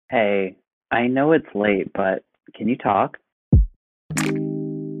Hey, I know it's late, but can you talk? 2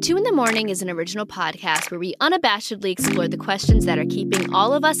 in the Morning is an original podcast where we unabashedly explore the questions that are keeping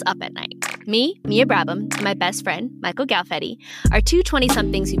all of us up at night. Me, Mia Brabham, and my best friend, Michael Galfetti, are two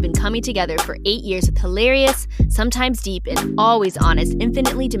 20-somethings who've been coming together for 8 years with hilarious, sometimes deep, and always honest,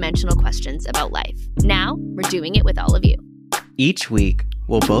 infinitely dimensional questions about life. Now, we're doing it with all of you. Each week,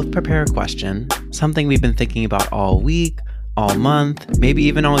 we'll both prepare a question, something we've been thinking about all week, all month, maybe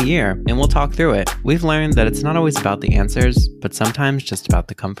even all year, and we'll talk through it. We've learned that it's not always about the answers, but sometimes just about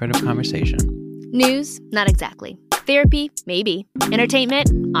the comfort of conversation. News? Not exactly. Therapy? Maybe.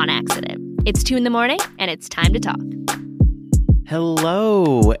 Entertainment? On accident. It's 2 in the morning, and it's time to talk.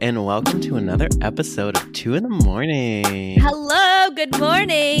 Hello, and welcome to another episode of 2 in the Morning. Hello, good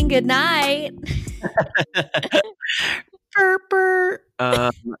morning, good night.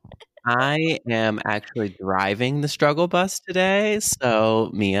 I am actually driving the struggle bus today,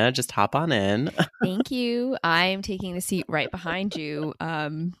 so Mia, just hop on in. Thank you. I'm taking the seat right behind you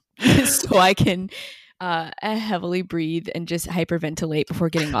so I can heavily breathe and just hyperventilate before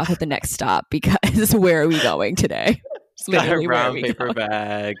getting off at the next stop, because where are we going today? Got a brown paper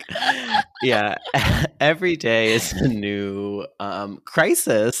bag. Yeah, every day is a new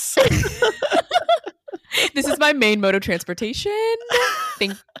crisis. This is my main mode of transportation.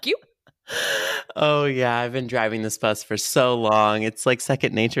 Thank you. Oh, yeah. I've been driving this bus for so long. It's like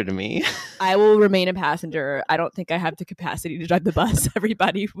second nature to me. I will remain a passenger. I don't think I have the capacity to drive the bus.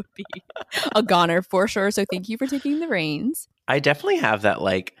 Everybody would be a goner for sure. So thank you for taking the reins. I definitely have that,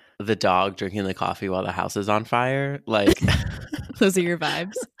 like, the dog drinking the coffee while the house is on fire. Like, those are your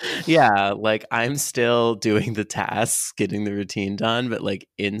vibes. Yeah. Like, I'm still doing the tasks, getting the routine done, but like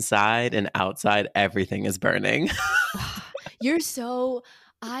inside and outside, everything is burning. You're so...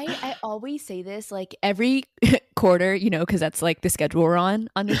 I always say this, like, every quarter, you know, because that's like the schedule we're on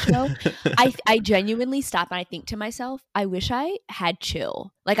this show. I genuinely stop and I think to myself, I wish I had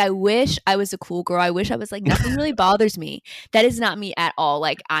chill. Like, I wish I was a cool girl. I wish I was like, nothing really bothers me. That is not me at all.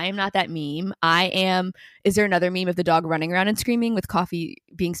 Like, I am not that meme. I am. Is there another meme of the dog running around and screaming with coffee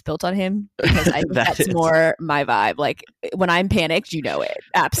being spilt on him? Because I think that's more my vibe. Like, when I'm panicked, you know it.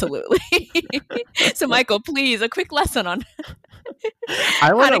 Absolutely. So, Michael, please, a quick lesson on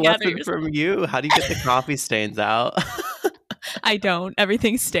I want a lesson from you. How do you get the coffee stains out? I don't.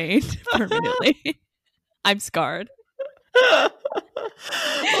 Everything's stained permanently. I'm scarred.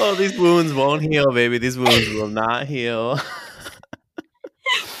 Oh, these wounds won't heal, baby. These wounds will not heal.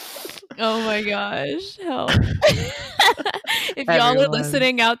 Oh my gosh. Help. If y'all are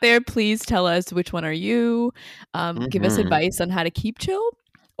listening out there, please tell us which one are you. Give us advice on how to keep chill.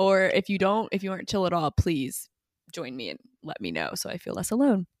 Or if you aren't chill at all, please join me and let me know so I feel less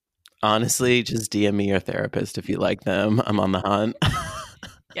alone. Honestly, just DM me your therapist if you like them. I'm on the hunt.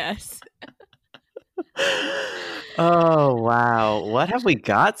 Yes. Oh, wow. What have we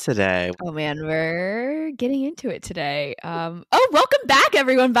got today? Oh, man, we're getting into it today. Welcome back,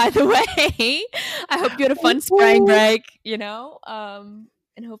 everyone, by the way. I hope you had a fun spring break, you know,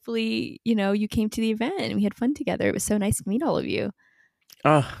 and hopefully, you know, you came to the event and we had fun together. It was so nice to meet all of you.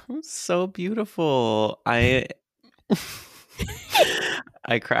 Oh, so beautiful. I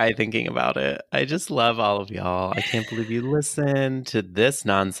cry thinking about it. I just love all of y'all. I can't believe you listen to this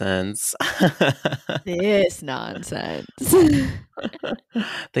nonsense. This nonsense.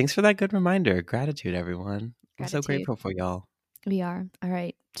 Thanks for that good reminder. Gratitude, everyone. Gratitude. I'm so grateful for y'all. We are. All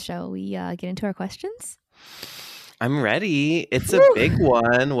right. Shall we get into our questions? I'm ready. It's a big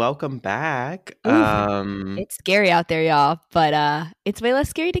one. Welcome back. It's scary out there, y'all, but it's way less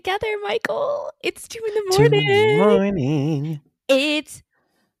scary together, Michael. It's 2 in the morning. 2 in the morning. It's...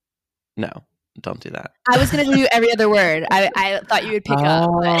 No, don't do that. I was going to do every other word. I thought you would pick up.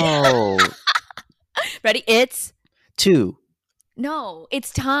 But... Ready? It's... 2. No,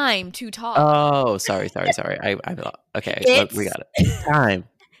 it's time to talk. Oh, sorry. Okay, we got it. Time.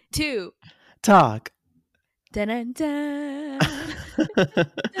 2. Talk. Dun, dun, dun. Dun,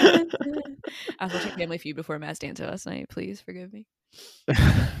 dun. I was watching Family Feud before Matt's Dance last night. Please forgive me.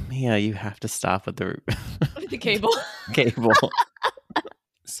 Mia, you have to stop with the cable.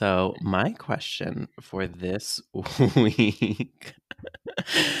 So my question for this week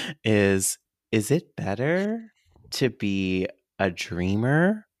is it better to be a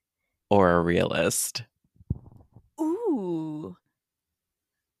dreamer or a realist? Ooh,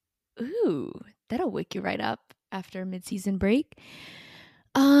 that'll wake you right up after mid-season break.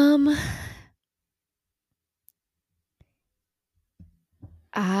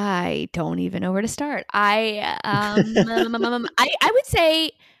 I don't even know where to start. I would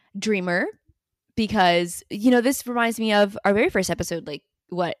say dreamer, because, you know, this reminds me of our very first episode, like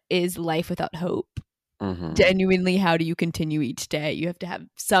what is life without hope? Mhm. Genuinely, how do you continue each day? You have to have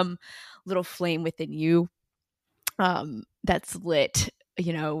some little flame within you that's lit,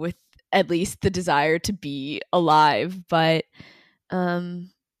 with at least the desire to be alive. But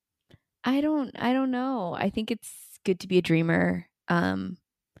I don't know. I think it's good to be a dreamer.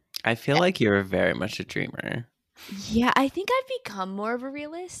 I feel like you're very much a dreamer. Yeah, I think I've become more of a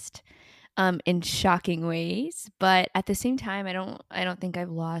realist in shocking ways, but at the same time I don't think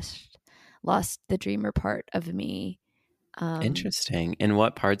I've lost the dreamer part of me. Interesting. In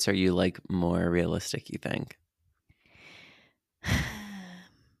what parts are you like more realistic, you think?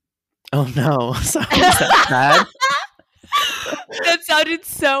 Oh no. Sorry, is that bad? That sounded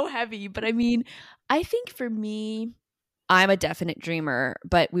so heavy, but I mean, I think for me, I'm a definite dreamer,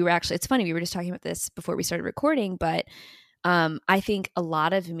 but it's funny, we were just talking about this before we started recording, but I think a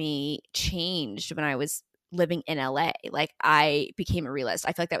lot of me changed when I was living in LA. Like I became a realist.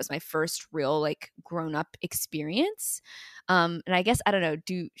 I feel like that was my first real like grown up experience. And I guess I don't know,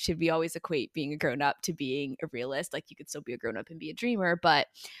 should we always equate being a grown up to being a realist? Like you could still be a grown up and be a dreamer, but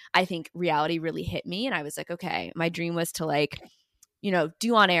I think reality really hit me and I was like, okay, my dream was to like,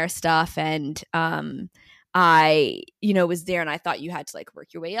 do on air stuff and I, was there and I thought you had to like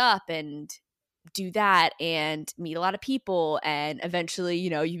work your way up and do that and meet a lot of people and eventually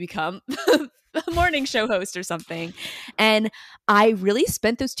you become a morning show host or something. And I really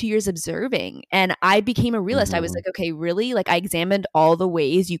spent those 2 years observing and I became a realist. I was like, okay, really? Like I examined all the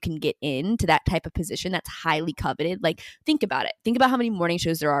ways you can get into that type of position that's highly coveted. Like think about it. Think about how many morning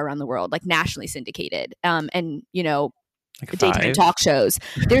shows there are around the world, like nationally syndicated. And Like daytime 5? talk shows.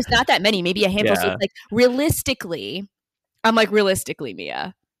 There's not that many, maybe a handful. So Yeah. it's like realistically,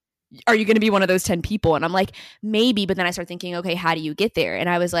 Mia, are you going to be one of those 10 people? And I'm like, maybe. But then I start thinking, okay, how do you get there? And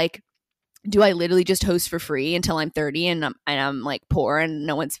I was like, do I literally just host for free until I'm 30 and I'm like poor and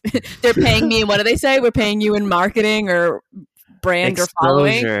no one's they're paying me? And what do they say? We're paying you in marketing or brand or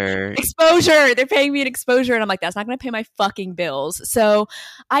following exposure. They're paying me an exposure. And I'm like, that's not going to pay my fucking bills. So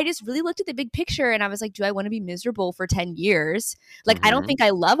I just really looked at the big picture and I was like, do I want to be miserable for 10 years? Like, I don't think I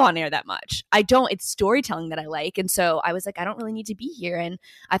love on air that much. I don't. It's storytelling that I like. And so I was like, I don't really need to be here. And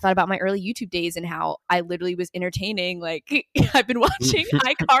I thought about my early YouTube days and how I literally was entertaining. Like I've been watching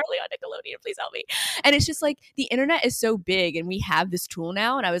iCarly on Nickelodeon. Please help me. And it's just like the internet is so big and we have this tool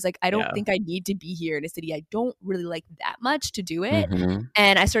now. And I was like, I don't think I need to be here in a city I don't really like that much to do it.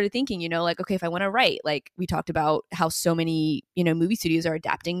 And I started thinking, like, okay, if I want to write, like we talked about how so many, movie studios are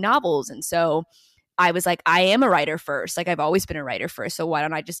adapting novels. And so I was like, I am a writer first. Like I've always been a writer first. So why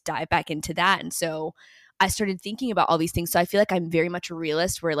don't I just dive back into that? And so I started thinking about all these things. So I feel like I'm very much a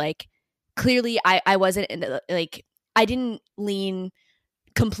realist where like, clearly I wasn't in the, like, I didn't lean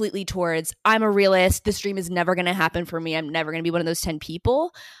completely towards I'm a realist, this dream is never going to happen for me, I'm never going to be one of those 10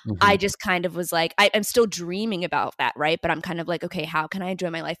 people. I just kind of was like I'm still dreaming about that, right? But I'm kind of like, okay, how can I enjoy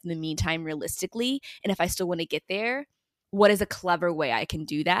my life in the meantime realistically? And if I still want to get there, what is a clever way I can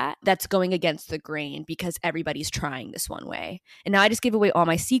do that that's going against the grain because everybody's trying this one way? And now I just gave away all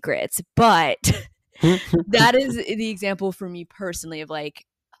my secrets, but that is the example for me personally of like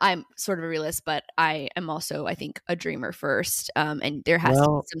I'm sort of a realist, but I am also, I think, a dreamer first. And there has to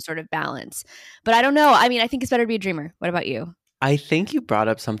be some sort of balance. But I don't know. I mean, I think it's better to be a dreamer. What about you? I think you brought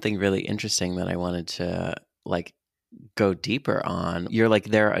up something really interesting that I wanted to like go deeper on. You're like,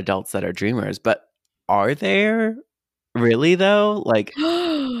 there are adults that are dreamers, but are there really though? Like,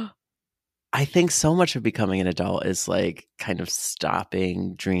 I think so much of becoming an adult is like kind of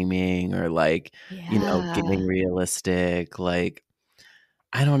stopping dreaming or like, getting realistic. Like,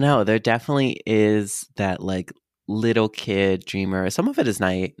 I don't know. There definitely is that like little kid dreamer. Some of it is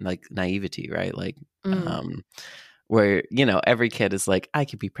naivety, right? Like, where, every kid is like, I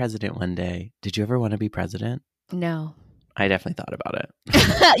could be president one day. Did you ever want to be president? No. I definitely thought about it.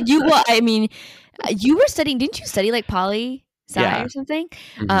 You were studying, didn't you study like poli sci or something?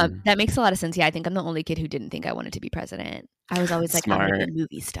 That makes a lot of sense. Yeah, I think I'm the only kid who didn't think I wanted to be president. I was always like, Smart. I'm like a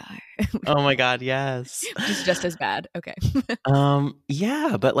movie star. Oh my God, yes. Which is just as bad. Okay.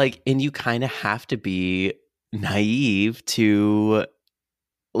 Yeah, but like, and you kind of have to be naive to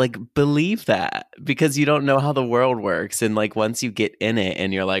like believe that because you don't know how the world works. And like once you get in it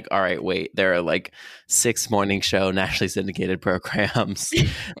and you're like, all right, wait, there are like 6 morning show nationally syndicated programs.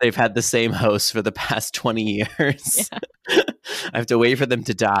 They've had the same hosts for the past 20 years. Yeah. I have to wait for them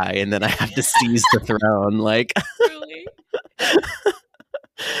to die and then I have to seize the throne. Like, really?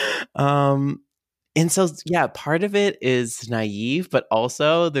 And so, yeah, part of it is naive, but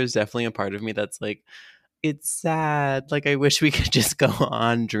also there's definitely a part of me that's like, it's sad. Like, I wish we could just go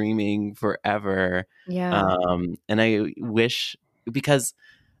on dreaming forever. Yeah. And I wish because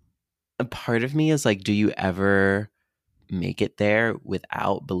a part of me is like, do you ever make it there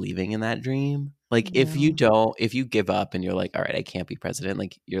without believing in that dream? Like, if you No. don't, if you give up and you're like, all right, I can't be president,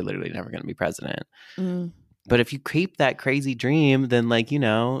 like, you're literally never going to be president. Mm. But if you keep that crazy dream, then, like, you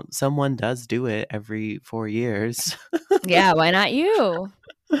know, someone does do it every 4 years. Yeah, why not you?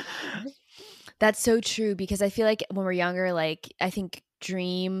 That's so true, because I feel like when we're younger, like, I think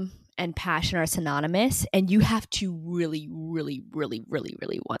dream and passion are synonymous, and you have to really, really, really, really,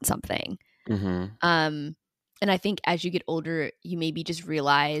 really want something. Mm-hmm. And I think as you get older, you maybe just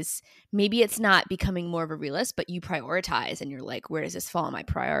realize maybe it's not becoming more of a realist, but you prioritize and you're like, where does this fall on my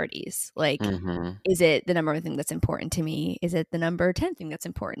priorities? Like, Mm-hmm. is it the number one thing that's important to me? Is it the number 10 thing that's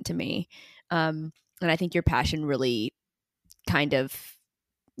important to me? And I think your passion really kind of,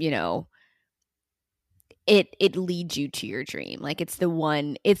 you know, it leads you to your dream. Like, it's the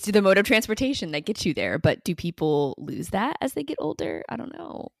mode of transportation that gets you there. But do people lose that as they get older? I don't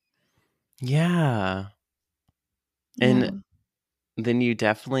know. Yeah. Yeah. And then you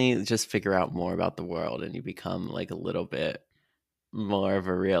definitely just figure out more about the world and you become like a little bit more of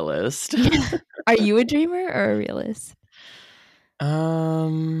a realist. Are you a dreamer or a realist?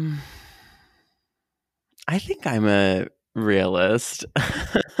 I think I'm a realist.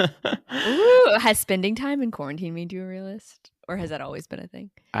 Ooh, has spending time in quarantine made you a realist? Or has that always been a thing?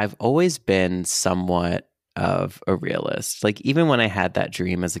 I've always been somewhat of a realist. Like, even when I had that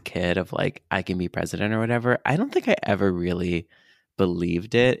dream as a kid of like, I can be president or whatever, I don't think I ever really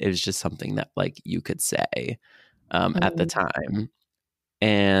believed it. It was just something that like you could say at the time.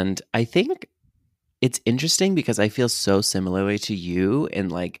 And I think it's interesting because I feel so similarly to you in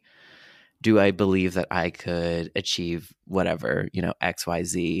like, do I believe that I could achieve whatever, you know,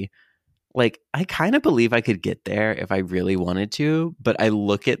 XYZ? Like, I kind of believe I could get there if I really wanted to, but I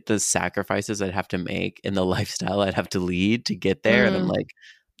look at the sacrifices I'd have to make and the lifestyle I'd have to lead to get there, and I'm like,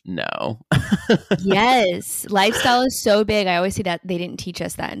 no. Yes. Lifestyle is so big. I always say that they didn't teach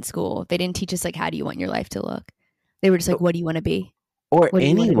us that in school. They didn't teach us, like, how do you want your life to look? They were just like, what do you want to be? Or What do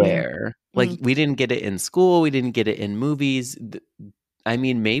you wanna do? anywhere. Like, we didn't get it in school. We didn't get it in movies. I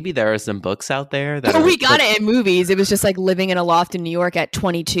mean, maybe there are some books out there that we got it in movies. It was just like living in a loft in New York at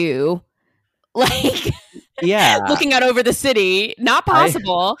 22. Like, yeah, looking out over the city. Not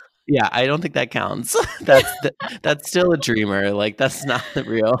possible. Yeah, I don't think that counts. That's still a dreamer. Like, that's not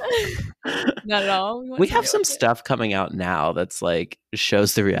real. Not at all. We have some stuff coming out now that's like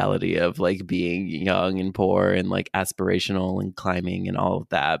shows the reality of like being young and poor and like aspirational and climbing and all of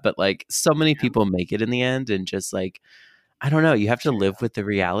that. But like, so many people make it in the end, and just like, I don't know, you have to live with the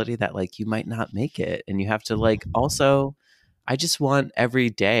reality that like you might not make it, and you have to like also. I just want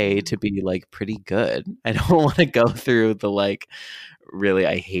every day to be like pretty good. I don't want to go through the like, really,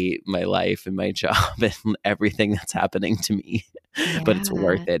 I hate my life and my job and everything that's happening to me, but it's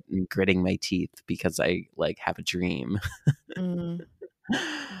worth it, and gritting my teeth because I like have a dream.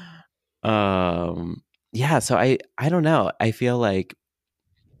 Yeah. So I don't know. I feel like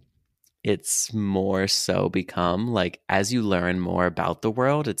it's more so become like, as you learn more about the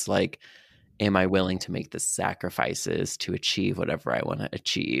world, it's like, am I willing to make the sacrifices to achieve whatever I want to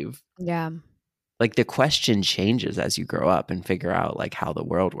achieve? Yeah. Like, the question changes as you grow up and figure out like how the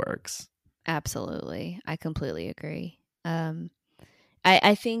world works. Absolutely. I completely agree.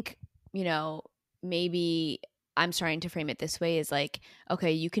 I think, you know, maybe I'm starting to frame it this way is like,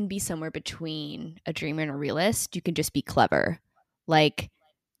 okay, you can be somewhere between a dreamer and a realist. You can just be clever. Like,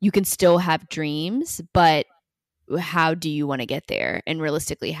 you can still have dreams, but how do you want to get there? And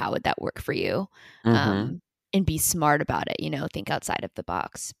realistically, how would that work for you? And be smart about it, you know, think outside of the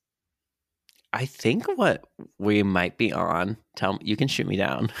box. I think what we might be on, you can shoot me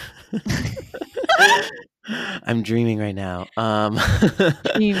down. I'm dreaming right now.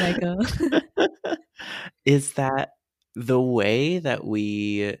 Is that the way that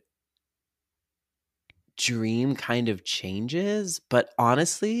we dream kind of changes? But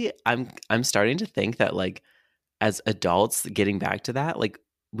honestly, I'm starting to think that like, as adults, getting back to that, like,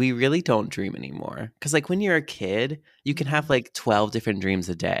 we really don't dream anymore. Because like, when you're a kid, you can have like 12 different dreams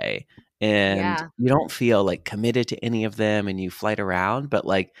a day, and you don't feel like committed to any of them, and you flight around. But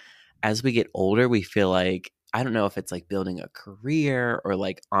like, as we get older, we feel like, I don't know if it's like building a career, or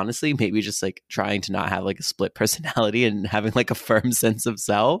like, honestly, maybe just like trying to not have like a split personality and having like a firm sense of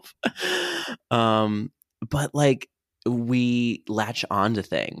self. But like, we latch on to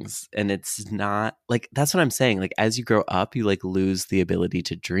things, and it's not like, that's what I'm saying. Like, as you grow up, you like lose the ability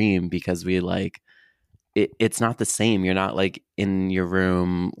to dream, because we like it's not the same. You're not like in your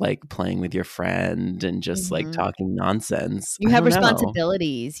room, like playing with your friend and just like talking nonsense. You I have don't know.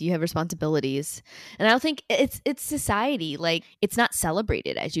 responsibilities. You have responsibilities. And I don't think it's society. Like, it's not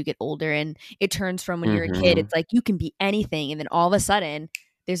celebrated as you get older. And it turns from when you're a kid, it's like you can be anything. And then all of a sudden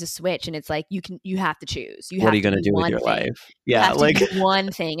there's a switch and it's like you have to choose. What are you going to do with your life? Yeah, you have like to do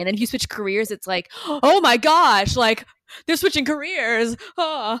one thing. And then if you switch careers, it's like, oh my gosh, like they're switching careers.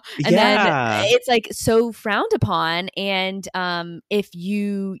 Oh. And then it's like so frowned upon. And if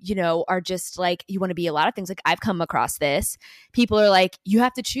you know, are just like, you want to be a lot of things, like I've come across this, people are like, you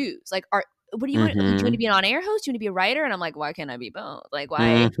have to choose. Like, what do you want? Do you want to be an on-air host? Do you want to be a writer? And I'm like, why can't I be both? Like,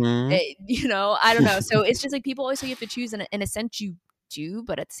 why? You know, I don't know. So it's just like people always say you have to choose. And in a sense, you do,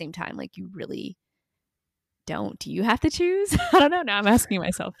 but at the same time, like, you really don't. Do you have to choose? I don't know. Now I'm asking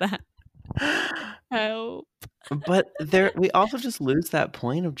myself that. Help. But we also just lose that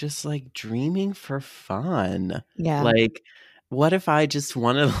point of just like dreaming for fun. Yeah. Like, what if I just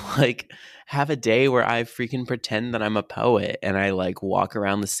want to like have a day where I freaking pretend that I'm a poet and I like walk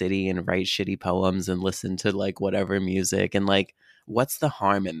around the city and write shitty poems and listen to like whatever music, and like, what's the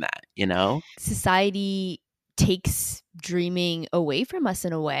harm in that, you know? Society takes dreaming away from us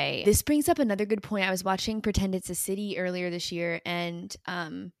in a way. This brings up another good point. I was watching Pretend It's a City earlier this year, and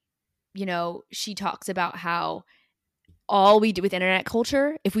you know, she talks about how all we do with internet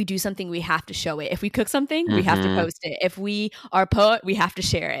culture, if we do something, we have to show it. If we cook something, we have to post it. If we are a poet, we have to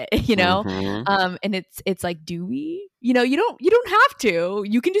share it, you know? And it's like, do we? You know, you don't have to.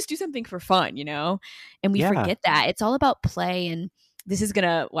 You can just do something for fun, you know? And we forget that. It's all about play. And this is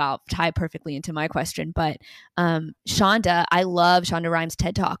gonna tie perfectly into my question, but Shonda, I love Shonda Rhimes'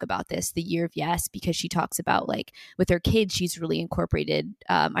 TED Talk about this, the Year of Yes, because she talks about like with her kids, she's really incorporated.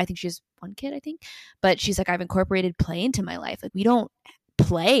 I think she has one kid, but she's like, I've incorporated play into my life. Like, we don't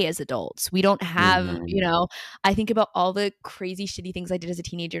play as adults. We don't have, you know, I think about all the crazy shitty things I did as a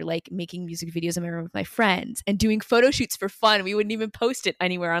teenager, like making music videos in my room with my friends and doing photo shoots for fun. We wouldn't even post it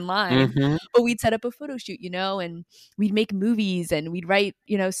anywhere online, but we'd set up a photo shoot, you know, and we'd make movies and we'd write,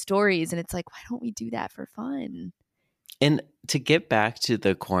 you know, stories. And it's like, why don't we do that for fun? And to get back to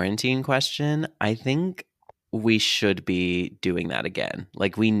the quarantine question, I think we should be doing that again.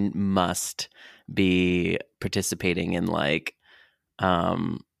 Like, we must be participating in like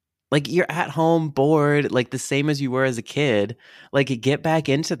you're at home bored, like the same as you were as a kid. Like, get back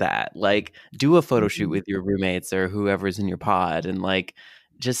into that. Like, do a photo shoot with your roommates or whoever's in your pod, and like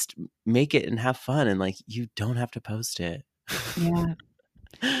just make it and have fun. And like, you don't have to post it. Yeah,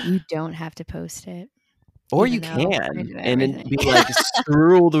 you don't have to post it. Or you can, and then be like,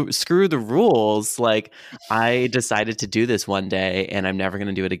 screw the rules. Like, I decided to do this one day, and I'm never going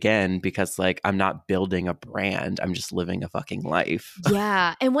to do it again because, like, I'm not building a brand. I'm just living a fucking life.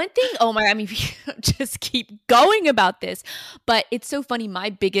 Yeah, and one thing, Omar, I mean, just keep going about this, but it's so funny. My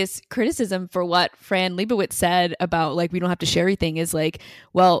biggest criticism for what Fran Lebowitz said about like we don't have to share everything is like,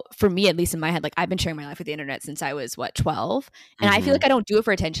 well, for me, at least in my head, like I've been sharing my life with the internet since I was 12, and I feel like I don't do it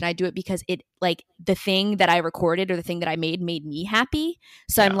for attention. I do it because it like the thing that I recorded or the thing that I made me happy.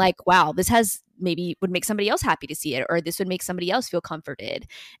 So I'm like, wow, this would make somebody else happy to see it, or this would make somebody else feel comforted.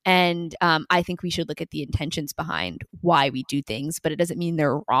 And I think we should look at the intentions behind why we do things, but it doesn't mean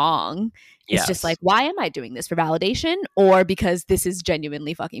they're wrong. It's just like, why am I doing this? For validation, or because this is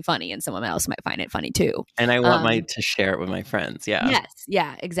genuinely fucking funny and someone else might find it funny too. And I want to share it with my friends. Yeah. Yes.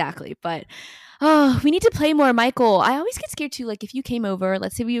 Yeah, exactly. But we need to play more, Michael. I always get scared too. Like if you came over,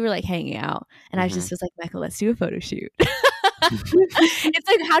 let's say we were like hanging out and I just was like, Michael, let's do a photo shoot. It's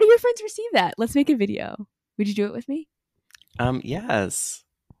like, how do your friends receive that? Let's make a video. Would you do it with me? Yes.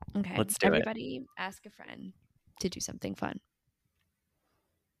 Okay. Let's do Everybody ask a friend to do something fun.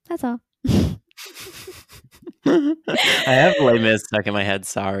 That's all. I have Les Mis stuck in my head.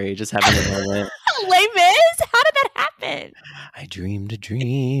 Sorry. Just having a moment. Les Mis? How did that happen? I dreamed a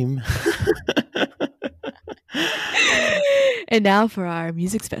dream. And now for our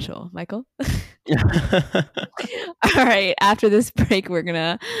music special, Michael. All right. After this break, we're going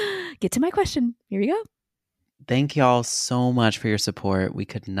to get to my question. Here we go. Thank y'all so much for your support. We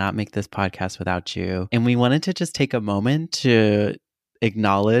could not make this podcast without you. And we wanted to just take a moment to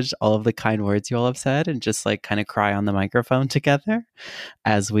acknowledge all of the kind words you all have said and just like kind of cry on the microphone together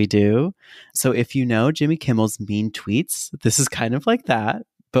as we do. So if you know Jimmy Kimmel's mean tweets, this is kind of like that,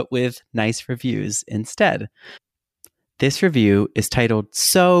 but with nice reviews instead. This review is titled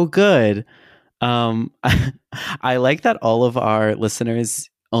So Good. I like that all of our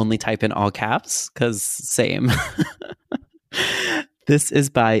listeners only type in all caps because same. This is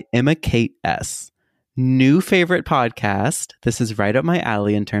by Emma Kate S. New favorite podcast. This is right up my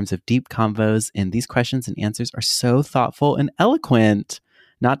alley in terms of deep convos, and these questions and answers are so thoughtful and eloquent.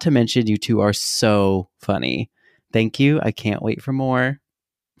 Not to mention, you two are so funny. Thank you. I can't wait for more.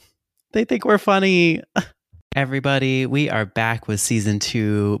 They think we're funny. Everybody, we are back with season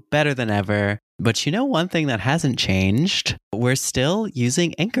 2, better than ever. But you know one thing that hasn't changed? We're still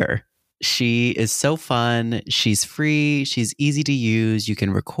using Anchor. She is so fun. She's free. She's easy to use. You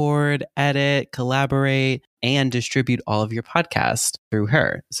can record, edit, collaborate, and distribute all of your podcasts through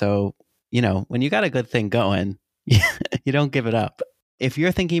her. So, when you got a good thing going, you don't give it up. If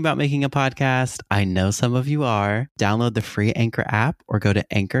you're thinking about making a podcast, I know some of you are. Download the free Anchor app or go to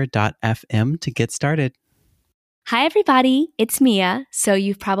anchor.fm to get started. Hi, everybody. It's Mia. So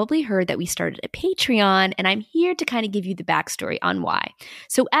you've probably heard that we started a Patreon, and I'm here to kind of give you the backstory on why.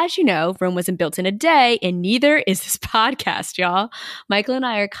 So as you know, Rome wasn't built in a day, and neither is this podcast, y'all. Michael and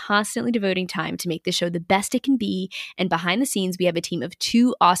I are constantly devoting time to make the show the best it can be, and behind the scenes, we have a team of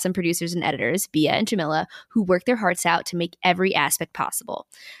 2 awesome producers and editors, Bia and Jamila, who work their hearts out to make every aspect possible.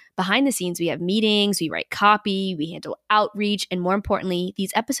 Behind the scenes, we have meetings, we write copy, we handle outreach, and more importantly,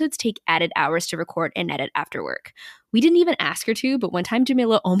 these episodes take added hours to record and edit after work. We didn't even ask her to, but one time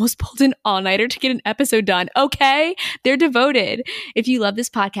Jamila almost pulled an all-nighter to get an episode done. Okay, they're devoted. If you love this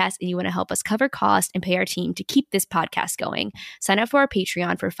podcast and you want to help us cover costs and pay our team to keep this podcast going, sign up for our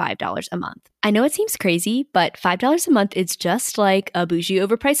Patreon for $5 a month. I know it seems crazy, but $5 a month is just like a bougie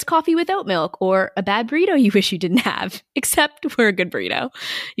overpriced coffee with oat milk or a bad burrito you wish you didn't have, except we're a good burrito.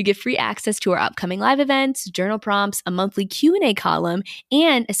 You get free access to our upcoming live events, journal prompts, a monthly Q&A column,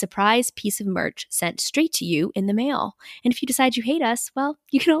 and a surprise piece of merch sent straight to you in the mail. And if you decide you hate us, well,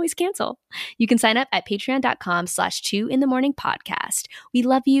 you can always cancel. You can sign up at patreon.com/2inthemorningpodcast. We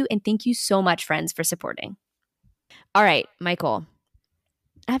love you and thank you so much, friends, for supporting. All right, Michael,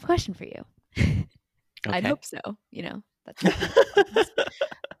 I have a question for you. Okay. I'd hope so. That's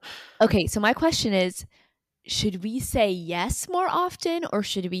okay, so my question is, should we say yes more often or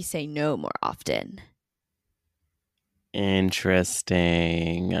should we say no more often?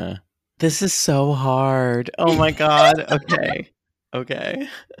 Interesting. This is so hard. Oh my God. Okay.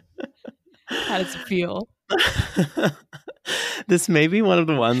 How does it feel? This may be one of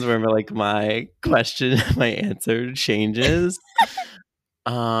the ones where my answer changes.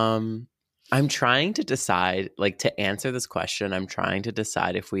 I'm trying to decide, to answer this question, I'm trying to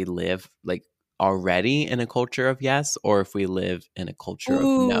decide if we live already in a culture of yes or if we live in a culture of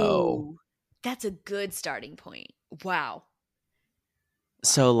no. That's a good starting point. Wow.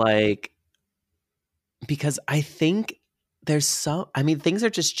 So because I think things are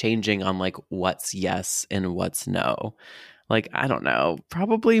just changing on what's yes and what's no. I don't know,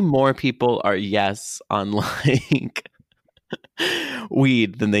 probably more people are yes on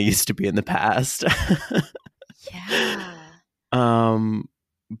weed than they used to be in the past. Yeah.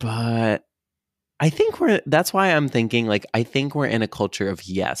 But I think that's why I'm thinking I think we're in a culture of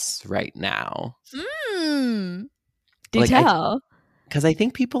yes right now. Do tell. Because I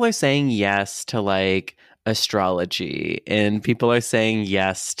think people are saying yes to astrology, and people are saying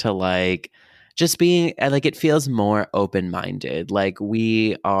yes to just being it feels more open-minded.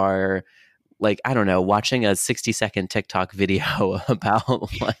 We are I don't know, watching a 60-second TikTok video about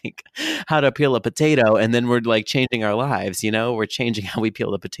how to peel a potato, and then we're changing our lives, we're changing how we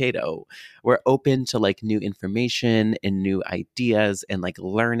peel the potato. We're open to new information and new ideas and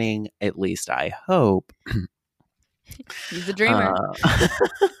learning, at least I hope. He's a dreamer.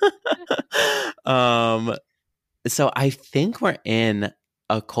 So I think we're in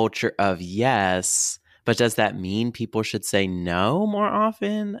a culture of yes, but does that mean people should say no more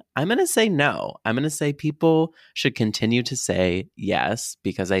often? I'm going to say no. I'm going to say people should continue to say yes,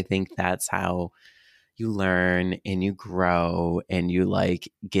 because I think that's how you learn and you grow and you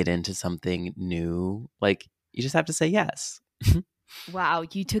get into something new. You just have to say yes. Wow,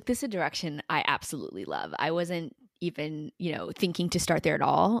 you took this a direction I absolutely love. I wasn't even, thinking to start there at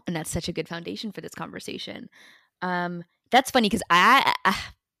all. And that's such a good foundation for this conversation. That's funny because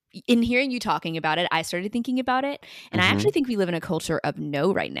in hearing you talking about it, I started thinking about it. And I actually think we live in a culture of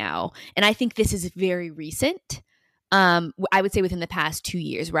no right now. And I think this is very recent. I would say within the past 2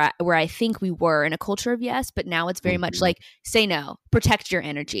 years where I think we were in a culture of yes, but now it's very much say no, protect your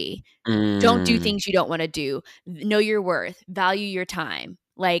energy. Don't do things you don't want to do. Know your worth, value your time.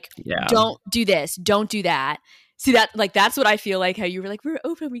 Don't do this, don't do that. See that, that's what I feel how you were we're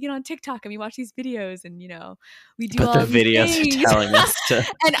open, we get on TikTok and we watch these videos and, we do all these videos things. Are telling us to.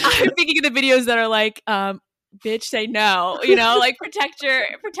 And I'm thinking of the videos that are bitch, say no, protect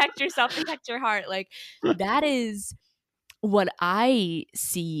yourself, protect your heart. That is what I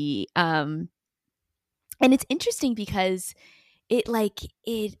see And it's interesting because I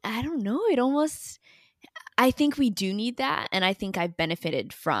don't know, it almost, I think we do need that. And I think I've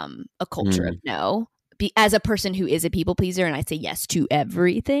benefited from a culture of no. As a person who is a people pleaser and I say yes to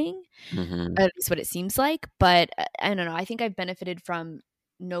everything, at least what it seems like. But I don't know. I think I've benefited from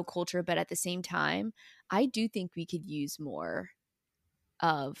no culture. But at the same time, I do think we could use more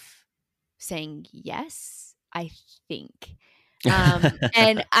of saying yes, I think.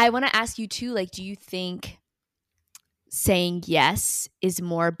 And I want to ask you too, like, do you think saying yes is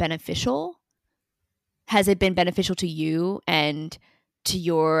more beneficial? Has it been beneficial to you and to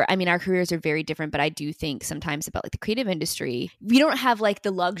your, I mean, our careers are very different, but I do think sometimes about like the creative industry, we don't have like the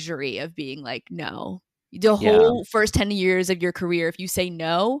luxury of being like, no. The whole first 10 years of your career, if you say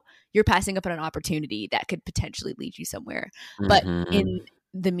no, you're passing up on an opportunity that could potentially lead you somewhere. But in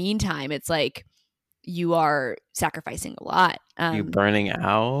the meantime, it's like you are sacrificing a lot. You're burning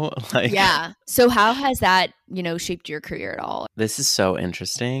out. Yeah. So how has that, shaped your career at all? This is so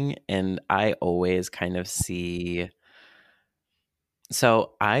interesting. And I always kind of see.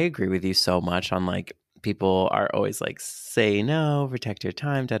 So I agree with you so much on like people are always like, say no, protect your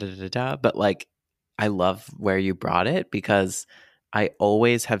time, da da da da. But like, I love where you brought it because I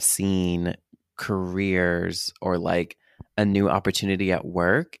always have seen careers or like a new opportunity at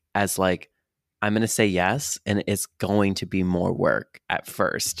work as like, I'm going to say yes, and it's going to be more work at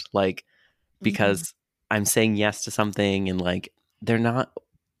first. Like, because I'm saying yes to something and like, they're not,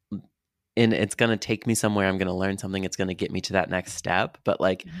 and it's going to take me somewhere. I'm going to learn something. It's going to get me to that next step. But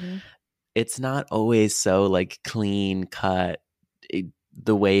like, it's not always so like clean cut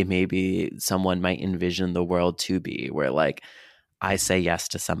the way maybe someone might envision the world to be, where like I say yes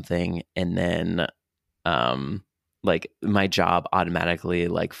to something and then like my job automatically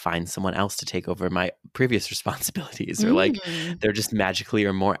like finds someone else to take over my previous responsibilities, or like there just magically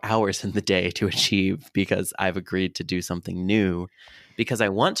are more hours in the day to achieve because I've agreed to do something new, because I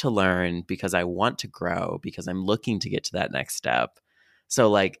want to learn, because I want to grow, because I'm looking to get to that next step. So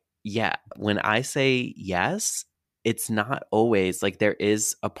like, yeah, when I say yes, it's not always like, there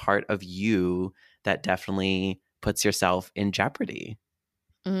is a part of you that definitely puts yourself in jeopardy.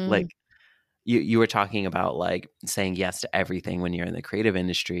 Like you were talking about like saying yes to everything when you're in the creative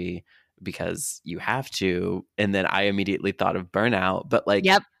industry because you have to. And then I immediately thought of burnout, but like,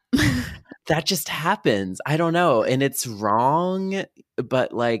 that just happens. I don't know. And it's wrong,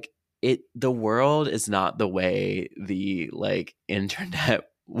 but like the world is not the way the like internet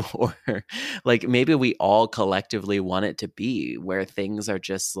or like maybe we all collectively want it to be, where things are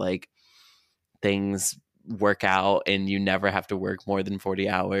just like things work out and you never have to work more than 40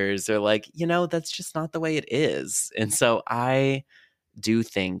 hours, or like, that's just not the way it is. And so I do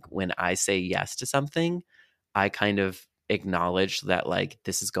think when I say yes to something, I kind of acknowledge that like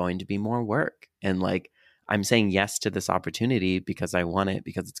this is going to be more work, and like I'm saying yes to this opportunity because I want it,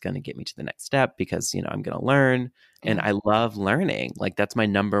 because it's going to get me to the next step, because I'm going to learn, and I love learning. Like that's my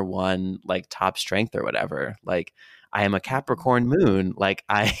number one like top strength or whatever. Like I am a Capricorn moon. Like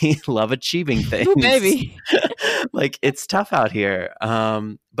I love achieving things. Ooh, baby. Like it's tough out here.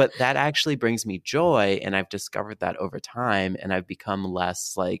 But that actually brings me joy. And I've discovered that over time, and I've become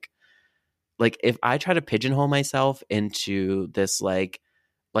less like if I try to pigeonhole myself into this, like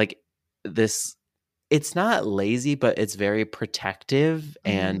this, it's not lazy, but it's very protective.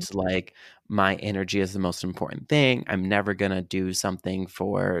 And like my energy is the most important thing. I'm never going to do something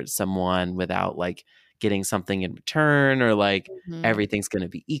for someone without like getting something in return, or like everything's going to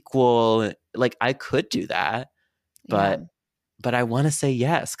be equal. Like I could do that, but I want to say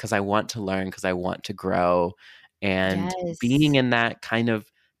yes because I want to learn, because I want to grow. And being in that kind of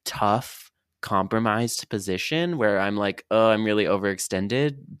tough, compromised position where I'm like, oh, I'm really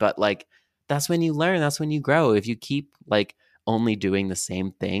overextended, but like that's when you learn, that's when you grow. If you keep like only doing the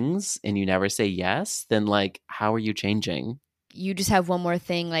same things and you never say yes, then like how are you changing? You just have one more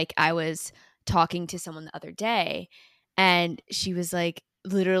thing. Like I was talking to someone the other day, and she was like,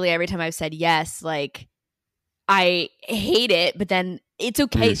 literally every time I've said yes, like I hate it, but then it's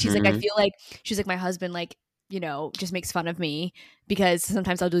okay. She's like, I feel like, she's like, my husband like, just makes fun of me because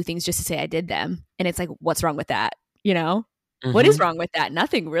sometimes I'll do things just to say I did them, and it's like, what's wrong with that? What is wrong with that?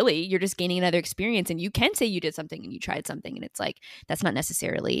 Nothing really. You're just gaining another experience, and you can say you did something and you tried something, and it's like, that's not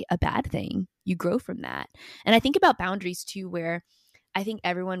necessarily a bad thing. You grow from that. And I think about boundaries too, where I think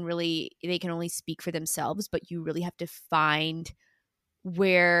everyone really, they can only speak for themselves, but you really have to find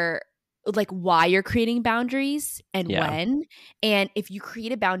where, like, why you're creating boundaries and when. And if you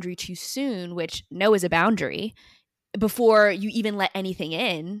create a boundary too soon, which no is a boundary, before you even let anything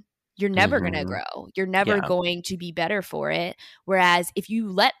in, you're never going to grow. You're never going to be better for it. Whereas if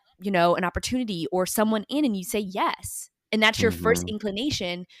you let an opportunity or someone in and you say yes, and that's your first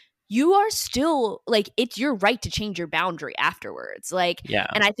inclination, you are still like, it's your right to change your boundary afterwards. Like,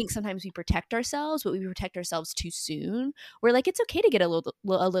 and I think sometimes we protect ourselves, but we protect ourselves too soon. We're like, it's okay to get a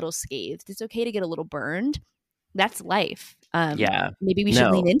little scathed. It's okay to get a little burned. That's life. Maybe we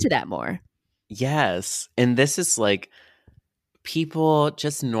should lean into that more. Yes. And this is like, people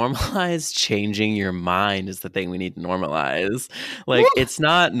just normalize changing your mind is the thing we need to normalize. Like, it's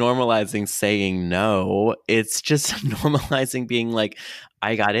not normalizing saying no. It's just normalizing being like,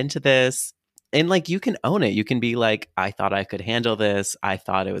 I got into this. And like, you can own it. You can be like, I thought I could handle this. I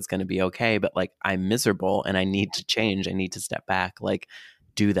thought it was going to be okay. But like, I'm miserable and I need to change. I need to step back. Like,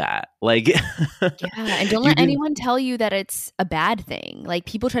 do that. Like, and don't let anyone tell you that it's a bad thing. Like,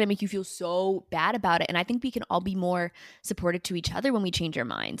 people try to make you feel so bad about it. And I think we can all be more supportive to each other when we change our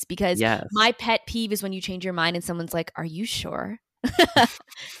minds, because my pet peeve is when you change your mind and someone's like, are you sure?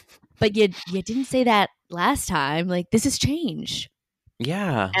 But you didn't say that last time. Like, this has changed.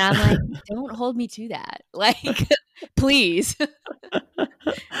 Yeah. And I'm like, don't hold me to that. Like, please.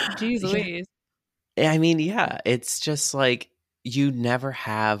 Jeez Louise. I mean, it's just like, you never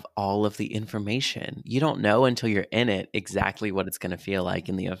have all of the information. You don't know until you're in it exactly what it's going to feel like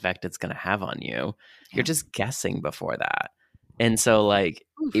and the effect it's going to have on you. You're just guessing before that. And so like,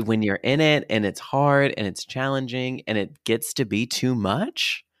 when you're in it and it's hard and it's challenging and it gets to be too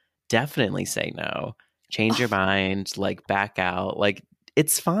much, definitely say no. Change your mind, like back out. Like,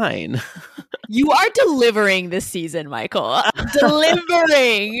 it's fine. You are delivering this season, Michael.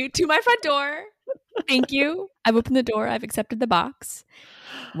 Delivering to my front door. Thank you. I've opened the door. I've accepted the box.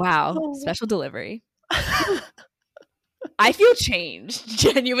 Wow. Special delivery. I feel changed,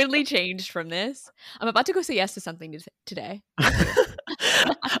 genuinely changed from this. I'm about to go say yes to something today.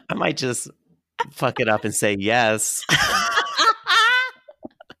 I might just fuck it up and say yes.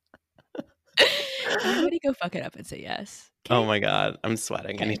 Everybody go fuck it up and say yes. Okay? Oh my God. I'm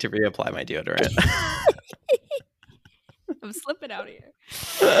sweating. Okay. I need to reapply my deodorant. I'm slipping out here.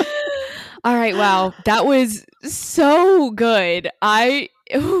 All right. Wow. That was so good. I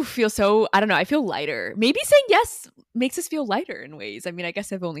feel so, I don't know. I feel lighter. Maybe saying yes makes us feel lighter in ways. I mean, I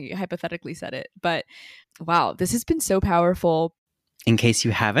guess I've only hypothetically said it, but wow, this has been so powerful. In case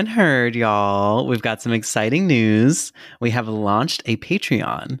you haven't heard, y'all, we've got some exciting news. We have launched a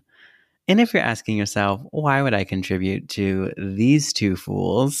Patreon. And if you're asking yourself, why would I contribute to these two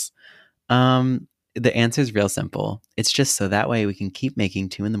fools? The answer is real simple. It's just so that way we can keep making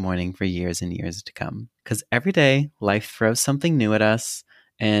 2 a.m. for years and years to come. Because every day, life throws something new at us,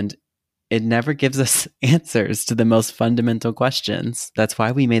 and it never gives us answers to the most fundamental questions. That's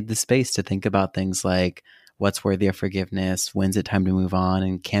why we made the space to think about things like, what's worthy of forgiveness? When's it time to move on?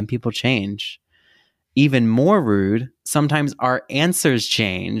 And can people change? Even more rude, sometimes our answers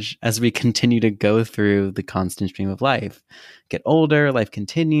change as we continue to go through the constant stream of life. Get older, life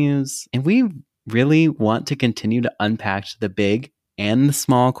continues, and we really want to continue to unpack the big and the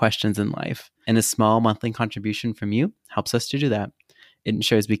small questions in life. And a small monthly contribution from you helps us to do that. It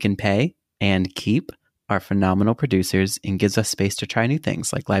ensures we can pay and keep our phenomenal producers and gives us space to try new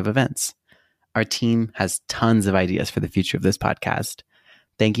things like live events. Our team has tons of ideas for the future of this podcast.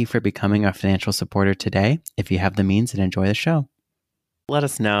 Thank you for becoming our financial supporter today if you have the means and enjoy the show. Let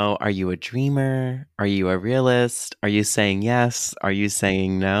us know, are you a dreamer? Are you a realist? Are you saying yes? Are you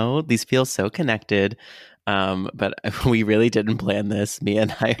saying no? These feel so connected, but we really didn't plan this. Mia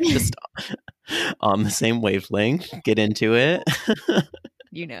and I are just on the same wavelength. Get into it.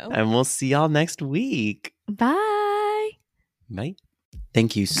 And we'll see y'all next week. Bye. Bye.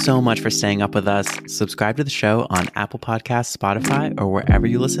 Thank you so much for staying up with us. Subscribe to the show on Apple Podcasts, Spotify, or wherever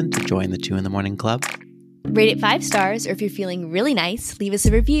you listen to join the 2 a.m. club. Rate it 5 stars, or if you're feeling really nice, leave us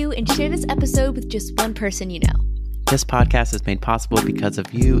a review and share this episode with just one person you know. This podcast is made possible because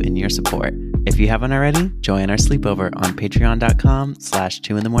of you and your support. If you haven't already, join our sleepover on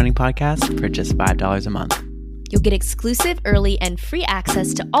patreon.com/2 in the morning podcast for just $5 a month. You'll get exclusive, early, and free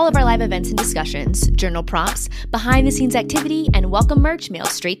access to all of our live events and discussions, journal prompts, behind-the-scenes activity, and welcome merch mailed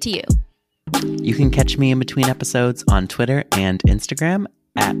straight to you. You can catch me in between episodes on Twitter and Instagram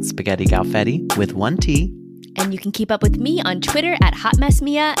at Spaghetti Galfetti with 1 T. And you can keep up with me on Twitter at Hot Mess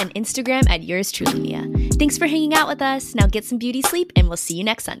Mia and Instagram at Yours Truly Mia. Thanks for hanging out with us. Now get some beauty sleep, and we'll see you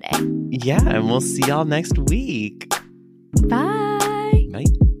next Sunday. Yeah, and we'll see y'all next week. Bye. Bye.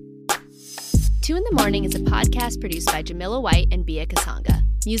 2 in the Morning is a podcast produced by Jamila White and Bia Kasanga.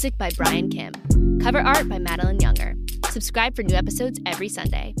 Music by Brian Kim. Cover art by Madeline Younger. Subscribe for new episodes every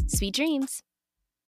Sunday. Sweet dreams.